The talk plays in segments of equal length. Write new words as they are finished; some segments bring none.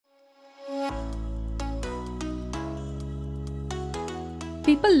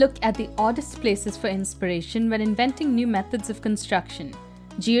People look at the oddest places for inspiration when inventing new methods of construction.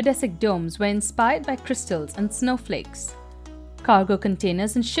 Geodesic domes were inspired by crystals and snowflakes. Cargo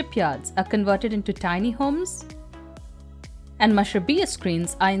containers in shipyards are converted into tiny homes. And mashrabiyah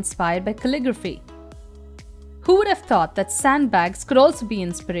screens are inspired by calligraphy. Who would have thought that sandbags could also be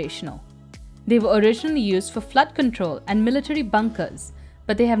inspirational? They were originally used for flood control and military bunkers,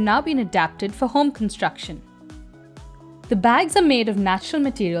 but they have now been adapted for home construction. The bags are made of natural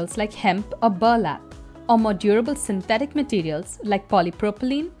materials like hemp or burlap, or more durable synthetic materials like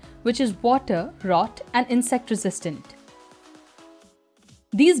polypropylene, which is water, rot, and insect resistant.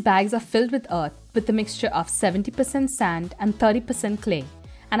 These bags are filled with earth with a mixture of 70% sand and 30% clay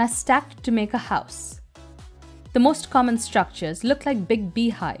and are stacked to make a house. The most common structures look like big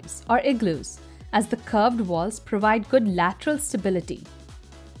beehives or igloos, as the curved walls provide good lateral stability.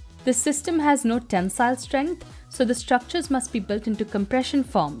 The system has no tensile strength, so the structures must be built into compression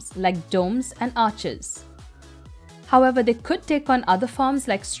forms like domes and arches. However, they could take on other forms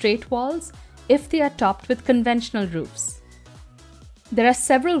like straight walls if they are topped with conventional roofs. There are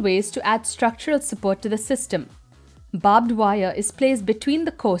several ways to add structural support to the system. Barbed wire is placed between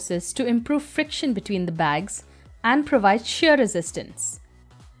the courses to improve friction between the bags and provide shear resistance.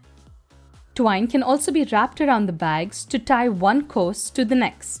 Twine can also be wrapped around the bags to tie one course to the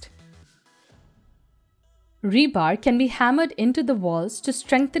next. Rebar can be hammered into the walls to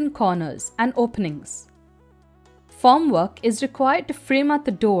strengthen corners and openings. Formwork is required to frame out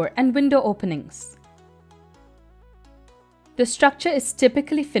the door and window openings. The structure is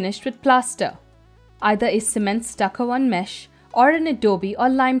typically finished with plaster, either a cement stucco-on mesh or an adobe or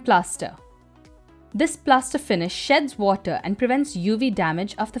lime plaster. This plaster finish sheds water and prevents UV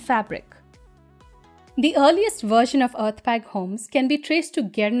damage of the fabric. The earliest version of Earthbag homes can be traced to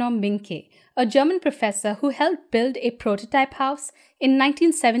Gernot Minke, a German professor who helped build a prototype house in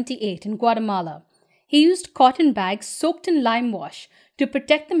 1978 in Guatemala. He used cotton bags soaked in lime wash to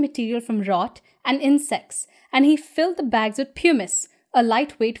protect the material from rot and insects, and he filled the bags with pumice, a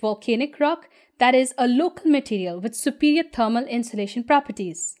lightweight volcanic rock that is a local material with superior thermal insulation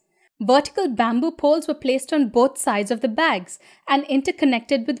properties. Vertical bamboo poles were placed on both sides of the bags and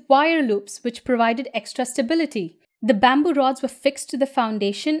interconnected with wire loops, which provided extra stability. The bamboo rods were fixed to the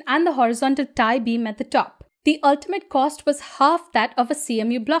foundation and the horizontal tie beam at the top. The ultimate cost was half that of a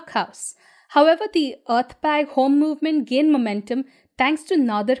CMU blockhouse. However, the Earthbag home movement gained momentum thanks to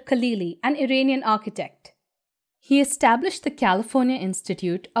Nader Khalili, an Iranian architect. He established the California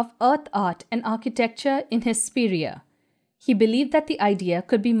Institute of Earth Art and Architecture in Hesperia. He believed that the idea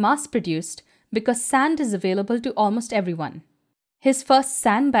could be mass-produced because sand is available to almost everyone. His first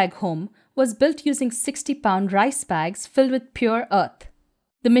sandbag home was built using 60-pound rice bags filled with pure earth.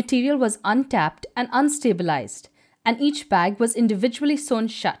 The material was untapped and unstabilized, and each bag was individually sewn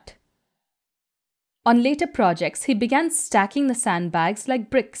shut. On later projects, he began stacking the sandbags like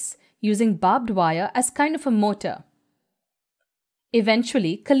bricks, using barbed wire as kind of a mortar.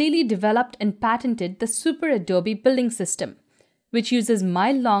 Eventually, Khalili developed and patented the Superadobe building system, which uses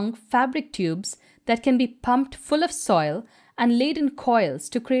mile-long fabric tubes that can be pumped full of soil and laid in coils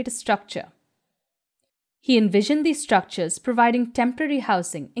to create a structure. He envisioned these structures providing temporary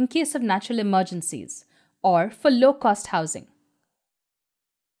housing in case of natural emergencies or for low-cost housing.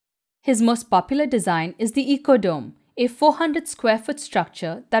 His most popular design is the Eco-Dome, a 400-square-foot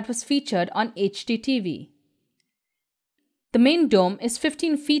structure that was featured on HGTV. The main dome is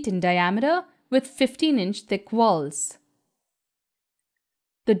 15 feet in diameter with 15-inch thick walls.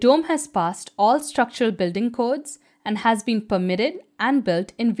 The dome has passed all structural building codes and has been permitted and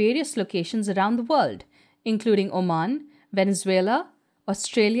built in various locations around the world, including Oman, Venezuela,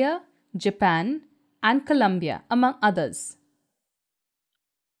 Australia, Japan, and Colombia, among others.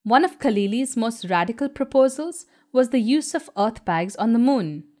 One of Khalili's most radical proposals was the use of earth bags on the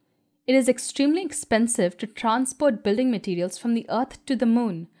moon. It is extremely expensive to transport building materials from the Earth to the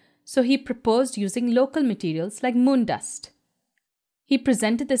moon, so he proposed using local materials like moon dust. He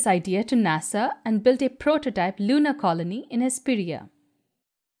presented this idea to NASA and built a prototype lunar colony in Hesperia.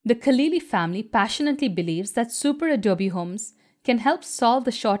 The Khalili family passionately believes that Superadobe homes can help solve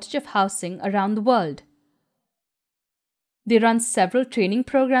the shortage of housing around the world. They run several training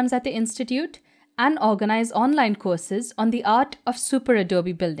programs at the Institute and organize online courses on the art of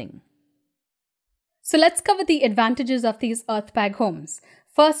Superadobe building. So let's cover the advantages of these Earthbag homes.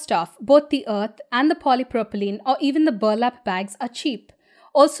 First off, both the earth and the polypropylene or even the burlap bags are cheap.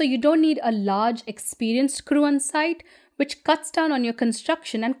 Also, you don't need a large, experienced crew on site, which cuts down on your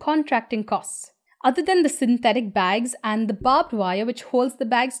construction and contracting costs. Other than the synthetic bags and the barbed wire which holds the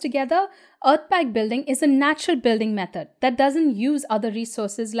bags together, earthbag building is a natural building method that doesn't use other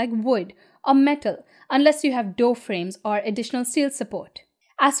resources like wood or metal unless you have door frames or additional steel support.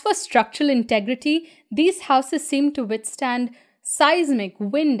 As for structural integrity, these houses seem to withstand seismic,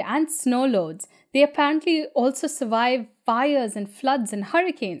 wind, and snow loads. They apparently also survive fires and floods and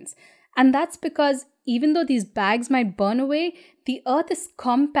hurricanes. And that's because even though these bags might burn away, the earth is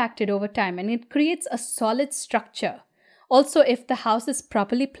compacted over time and it creates a solid structure. Also, if the house is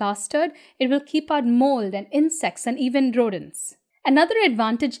properly plastered, it will keep out mold and insects and even rodents. Another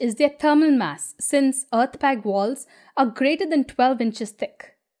advantage is their thermal mass, since earthbag walls are greater than 12 inches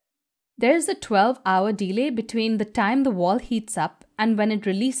thick. There is a 12-hour delay between the time the wall heats up and when it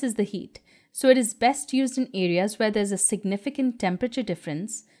releases the heat, so it is best used in areas where there is a significant temperature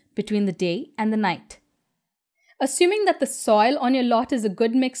difference between the day and the night. Assuming that the soil on your lot is a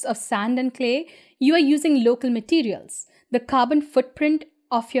good mix of sand and clay, you are using local materials. The carbon footprint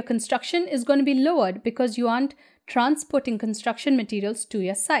of your construction is going to be lowered because you aren't transporting construction materials to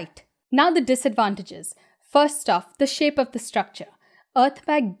your site. Now the disadvantages. First off, the shape of the structure.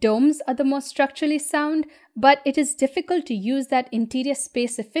 Earthbag domes are the most structurally sound, but it is difficult to use that interior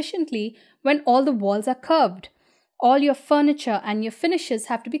space efficiently when all the walls are curved. All your furniture and your finishes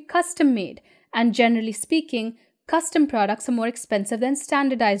have to be custom made, and generally speaking, custom products are more expensive than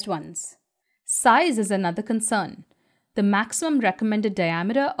standardized ones. Size is another concern. The maximum recommended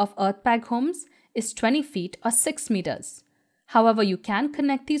diameter of earthbag homes is 20 feet or 6 meters. However, you can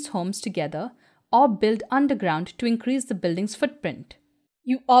connect these homes together or build underground to increase the building's footprint.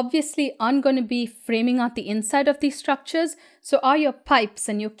 You obviously aren't going to be framing out the inside of these structures, so are your pipes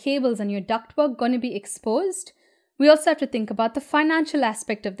and your cables and your ductwork going to be exposed? We also have to think about the financial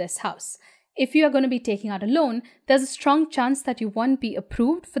aspect of this house. If you are going to be taking out a loan, there's a strong chance that you won't be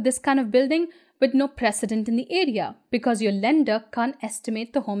approved for this kind of building with no precedent in the area because your lender can't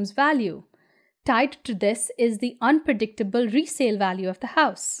estimate the home's value. Tied to this is the unpredictable resale value of the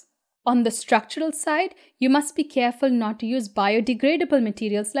house. On the structural side, you must be careful not to use biodegradable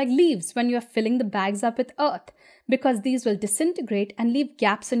materials like leaves when you are filling the bags up with earth, because these will disintegrate and leave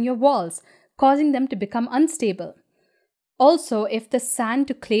gaps in your walls, causing them to become unstable. Also, if the sand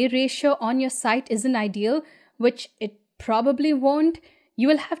to clay ratio on your site isn't ideal, which it probably won't, you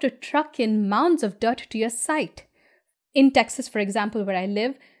will have to truck in mounds of dirt to your site. In Texas, for example, where I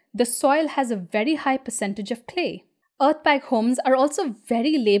live, the soil has a very high percentage of clay. Earthbag homes are also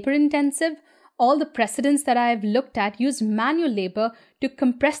very labor intensive. All the precedents that I have looked at use manual labor to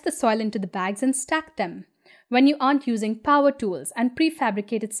compress the soil into the bags and stack them. When you aren't using power tools and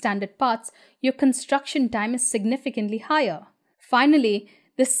prefabricated standard parts, your construction time is significantly higher. Finally,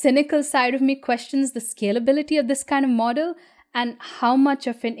 the cynical side of me questions the scalability of this kind of model and how much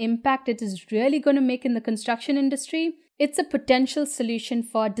of an impact it is really going to make in the construction industry. It's a potential solution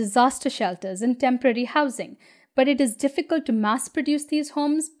for disaster shelters and temporary housing, but it is difficult to mass produce these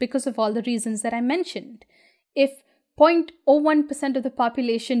homes because of all the reasons that I mentioned. If 0.01% of the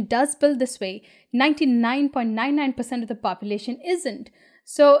population does build this way, 99.99% of the population isn't.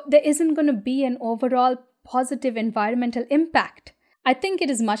 So there isn't going to be an overall positive environmental impact. I think it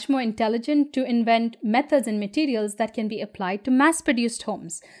is much more intelligent to invent methods and materials that can be applied to mass-produced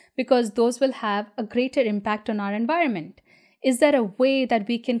homes, because those will have a greater impact on our environment. Is there a way that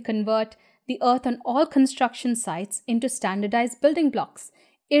we can convert the earth on all construction sites into standardized building blocks,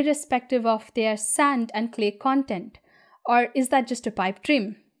 irrespective of their sand and clay content? Or is that just a pipe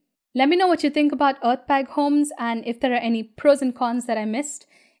dream? Let me know what you think about earthbag homes and if there are any pros and cons that I missed.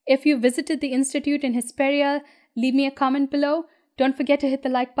 If you visited the Institute in Hesperia, leave me a comment below. Don't forget to hit the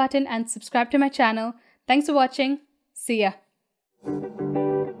like button and subscribe to my channel. Thanks for watching. See ya.